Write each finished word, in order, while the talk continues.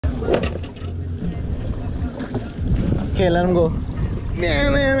Okay, let him go.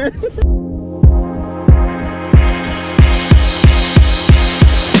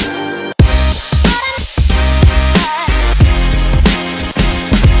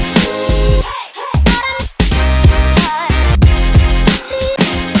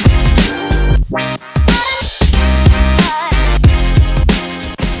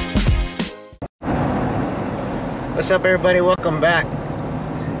 What's up, everybody? Welcome back.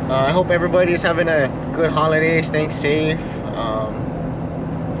 I hope everybody's having a good holiday, staying safe,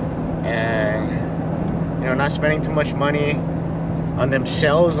 and not spending too much money on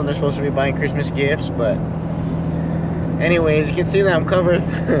themselves when they're supposed to be buying Christmas gifts. But anyways, you can see that I'm covered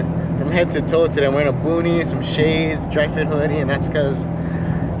from head to toe today. I'm wearing a boonie, some shades, dry fit hoodie, and that's because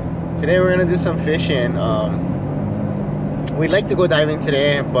today we're gonna do some fishing. We'd like to go diving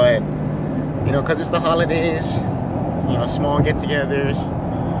today, but because it's the holidays, small get-togethers,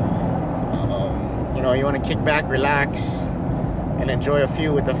 you want to kick back, relax, and enjoy a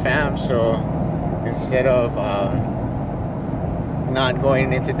few with the fam. So instead of not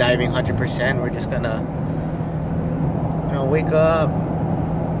going into diving 100%, we're just gonna wake up,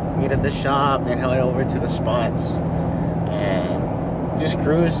 meet at the shop, and head over to the spots and just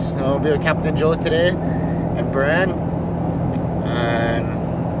cruise. I'll be with Captain Joe today and Brad.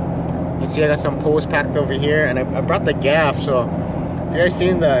 And you see I got some poles packed over here, and I brought the gaff. So if you guys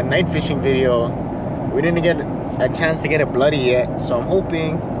seen the night fishing video, we didn't get a chance to get it bloody yet, so I'm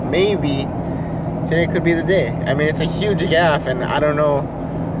hoping maybe today could be the day. I mean, it's a huge gaff, and I don't know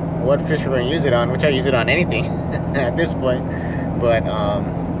what fish we're going to use it on, which I use it on anything at this point. But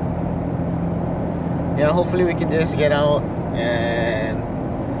yeah, hopefully we can just get out. And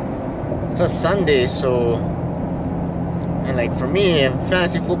it's a Sunday, so, and like for me in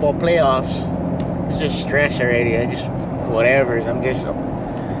fantasy football playoffs, it's just stress already. I just I'm just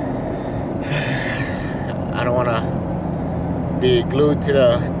I don't want to be glued to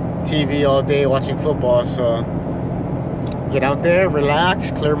the TV all day watching football, so get out there,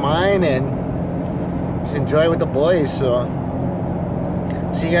 relax, clear mind, and just enjoy with the boys. So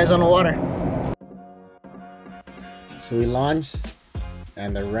see you guys on the water. So we launched,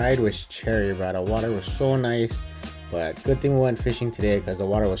 and the ride was cherry, bro. The water was so nice, but good thing we went fishing today because the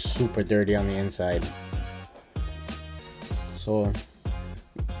water was super dirty on the inside. So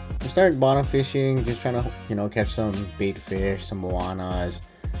we started bottom fishing, just trying to catch some bait fish, some moanas,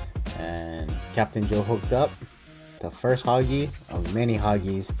 and Captain Joe hooked up the first hoggy of many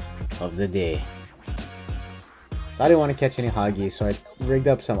hoggies of the day. So I didn't want to catch any hoggies, so I rigged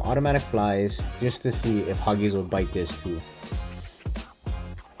up some automatic flies just to see if hoggies would bite this too.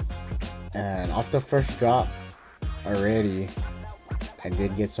 And off the first drop already, I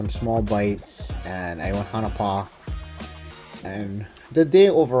did get some small bites, and I went hanapa. And the day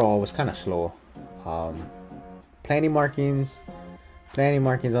overall was kind of slow. Plenty markings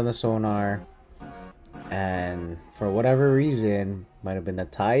on the sonar, and for whatever reason, might have been the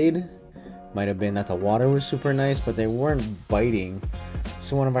tide, might have been that the water was super nice, but they weren't biting. This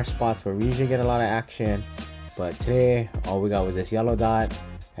is one of our spots where we usually get a lot of action, but today all we got was this yellow dot,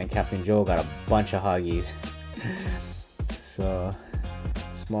 and Captain Joe got a bunch of hoggies. So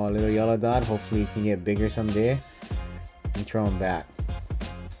small little yellow dot, hopefully it can get bigger someday and throw them back.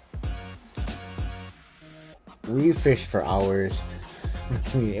 We fished for hours.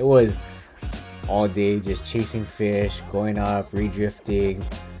 I mean, it was all day just chasing fish, going up, redrifting,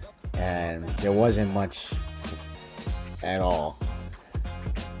 and there wasn't much at all.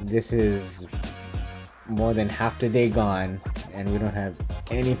 This is more than half the day gone, and we don't have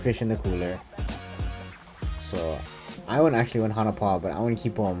any fish in the cooler. So I actually went hanapa, but I want to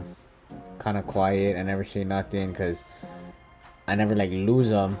keep them kind of quiet. I never say nothing because I never lose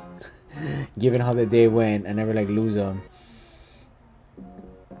them. Given how the day went, I never lose them.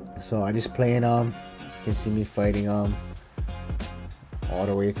 So I just playing them. You can see me fighting them all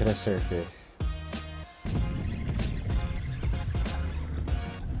the way to the surface.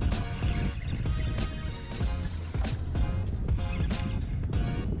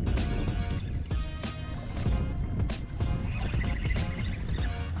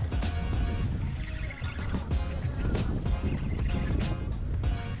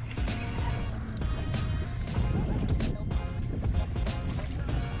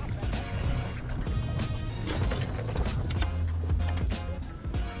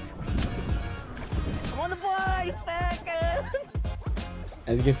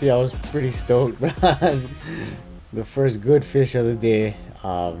 As you can see, I was pretty stoked. The first good fish of the day.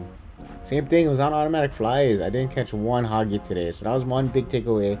 Same thing, it was on automatic flies. I didn't catch one hoggy today, so that was one big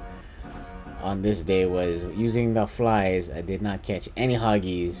takeaway. on this day was using the flies. I did not catch any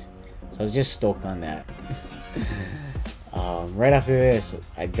huggies, so I was just stoked on that. Right after this,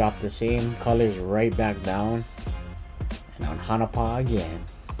 I dropped the same colors right back down, and on Hanapa again.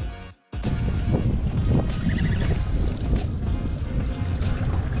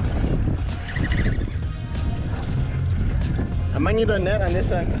 I might need a net on this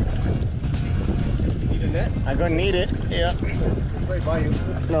one. Need a net? I'm gonna need it, yeah. Right by you.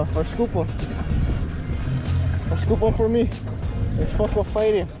 No, for scoop one. For scoop one for me. It's fucking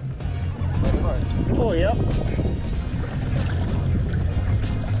fighting. Oh, yep.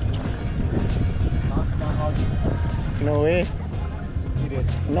 No way.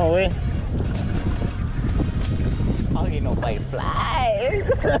 No way. I'll get no bite flies.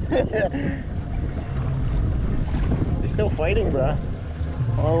 They're still fighting, bro.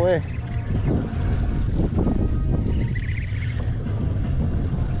 All the way.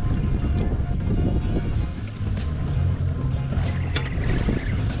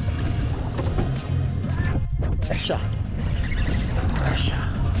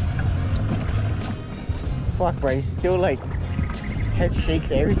 Fuck, bro, he's still like head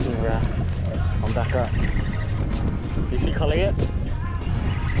shakes everything, bro. I'm back up. You see color yet?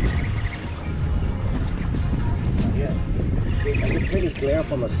 Yeah. It's pretty clear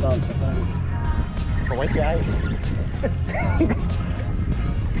from the sun. But wipe your eyes.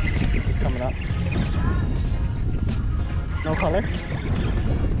 He's coming up. No color.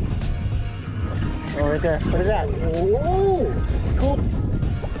 Oh, right there. What is that? Whoa! Scoop!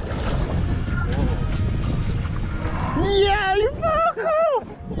 Yeah, you fucker!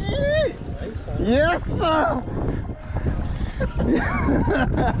 Yes, sir!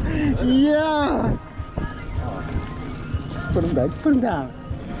 Yeah! Put him back, put him down.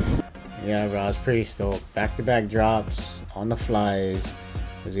 Yeah, bro, I was pretty stoked. Back-to-back drops on the flies.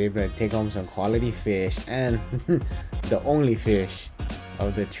 Was able to take home some quality fish and the only fish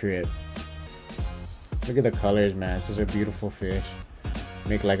of the trip. Look at the colors, man. This is a beautiful fish.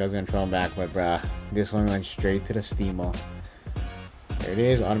 Make like I was gonna throw him back, but bruh, this one went straight to the steamer. There it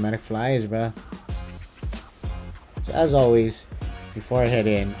is, automatic flies, bruh. So as always, before I head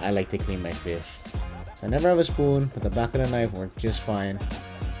in, I like to clean my fish. So I never have a spoon, but the back of the knife worked just fine,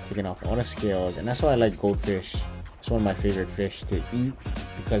 taking off all the scales, and that's why I like goldfish. It's one of my favorite fish to eat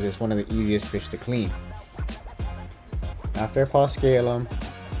because it's one of the easiest fish to clean. After I pause scale them,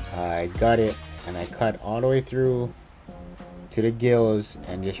 I gut it and I cut all the way through to the gills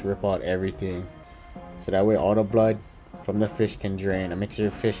and just rip out everything, so that way all the blood from the fish can drain. It makes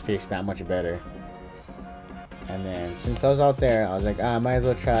your fish taste that much better. And then since I was out there, I was like, I might as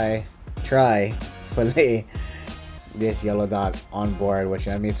well try fillet this yellow dot on board, which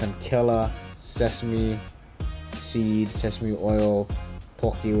I made some killer sesame seed, sesame oil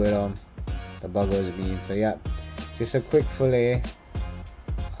poke with them, the buggers beans. So yeah, just a quick fillet.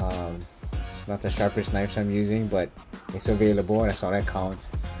 It's not the sharpest knives I'm using, but it's available. That's all that counts.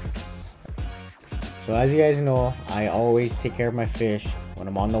 So as you guys know, I always take care of my fish when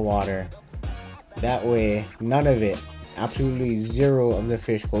I'm on the water. That way, none of it, absolutely zero of the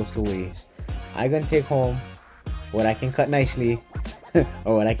fish goes to waste. I can take home what I can cut nicely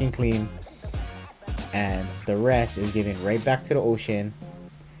or what I can clean, and the rest is given right back to the ocean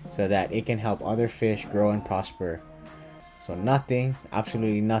so that it can help other fish grow and prosper. So nothing,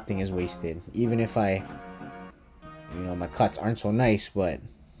 absolutely nothing is wasted. Even if my cuts aren't so nice, but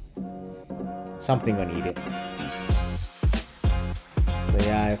something gonna eat it. So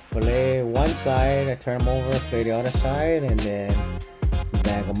yeah, I fillet one side, I turn them over, fillet the other side, and then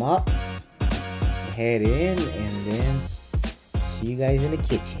bag them up, head in, and then see you guys in the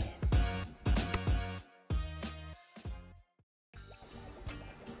kitchen.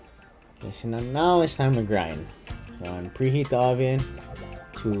 Listen, now it's time to grind. Preheat the oven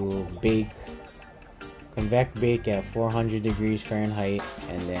to bake, convect bake at 400 degrees Fahrenheit,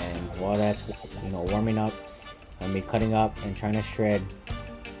 and then while that's warming up, I'll be cutting up and trying to shred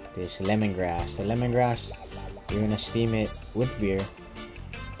this lemongrass. The lemongrass, you're gonna steam it with beer,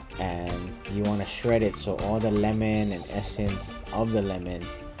 and you want to shred it so all the lemon and essence of the lemon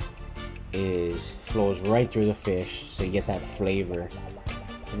flows right through the fish, so you get that flavor.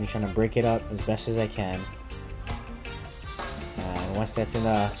 I'm just trying to break it up as best as I can. And once that's in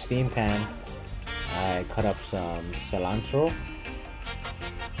the steam pan, I cut up some cilantro.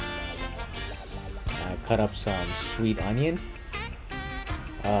 I cut up some sweet onion.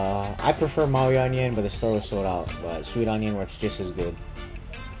 I prefer Maui onion, but the store was sold out. But sweet onion works just as good.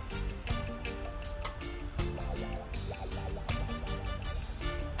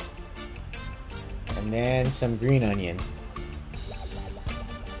 And then some green onion.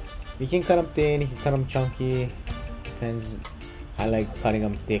 You can cut them thin, you can cut them chunky. Depends. I like cutting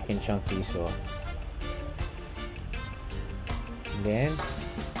them thick and chunky, so. And then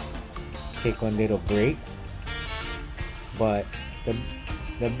take one little break. But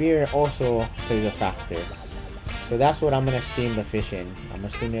the beer also plays a factor. So that's what I'm gonna steam the fish in. I'm gonna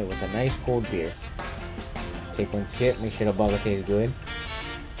steam it with a nice cold beer. Take one sip, make sure the bugger tastes good.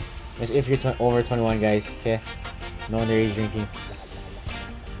 That's if you're over 21, guys, okay? No underage drinking.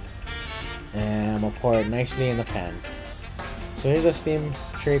 And I'm gonna pour it nicely in the pan. So here's the steam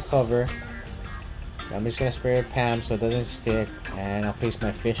tray cover. I'm just gonna spray it pan so it doesn't stick, and I'll place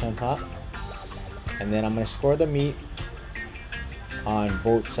my fish on top. And then I'm gonna score the meat on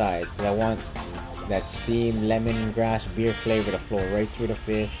both sides because I want that steamed lemongrass beer flavor to flow right through the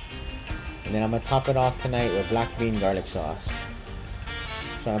fish. And then I'm gonna top it off tonight with black bean garlic sauce.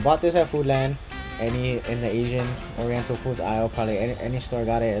 So I bought this at Foodland. In the Asian Oriental Foods aisle, probably any store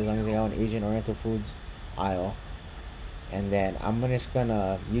got it as long as they own Asian Oriental Foods aisle. And then I'm just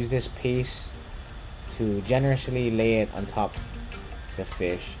gonna use this paste to generously lay it on top the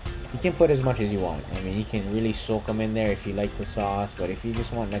fish. You can put as much as you want. I mean, you can really soak them in there if you like the sauce, but if you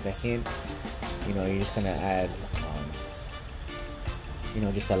just want like a hint, you know, you're just gonna add you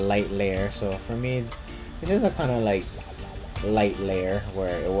know, just a light layer. So for me, this is a kind of like light layer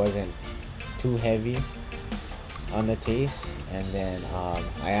where it wasn't too heavy on the taste. And then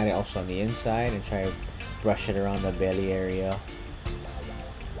I add it also on the inside and try to brush it around the belly area,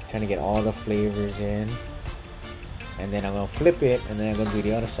 trying to get all the flavors in. And then I'm gonna flip it, and then I'm gonna do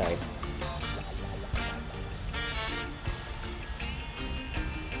the other side.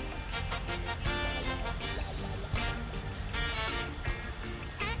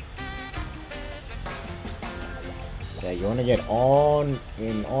 Yeah, you want to get all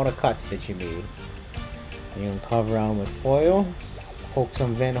in all the cuts that you made. You're gonna cover around with foil, poke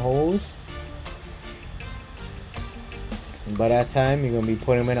some vent holes. And by that time, you're gonna be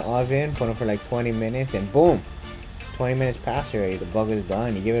putting them in the oven, put them for like 20 minutes, and boom, 20 minutes pass already. The bug is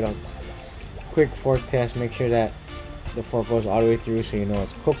done. You give it a quick fork test, make sure that the fork goes all the way through, so you know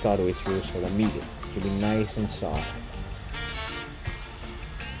it's cooked all the way through. So the meat should be nice and soft.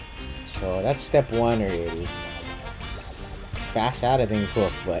 So that's step one already. Fast out of thing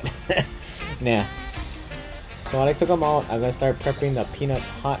cook, but nah. So while I took them out, I'm gonna start prepping the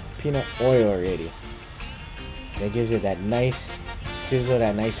hot peanut oil already. That gives it that nice sizzle,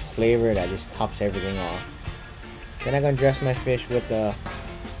 that nice flavor that just tops everything off. Then I'm gonna dress my fish with the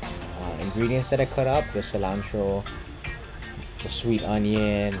ingredients that I cut up: the cilantro, the sweet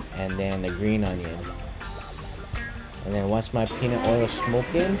onion, and then the green onion. And then once my peanut oil is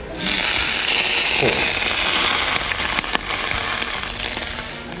smoking, cool.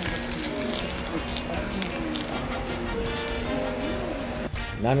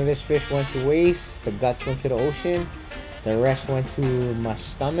 None of this fish went to waste. The guts went to the ocean. The rest went to my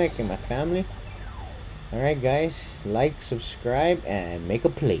stomach and my family. Alright guys, like, subscribe, and make a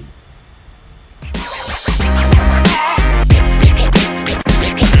plate.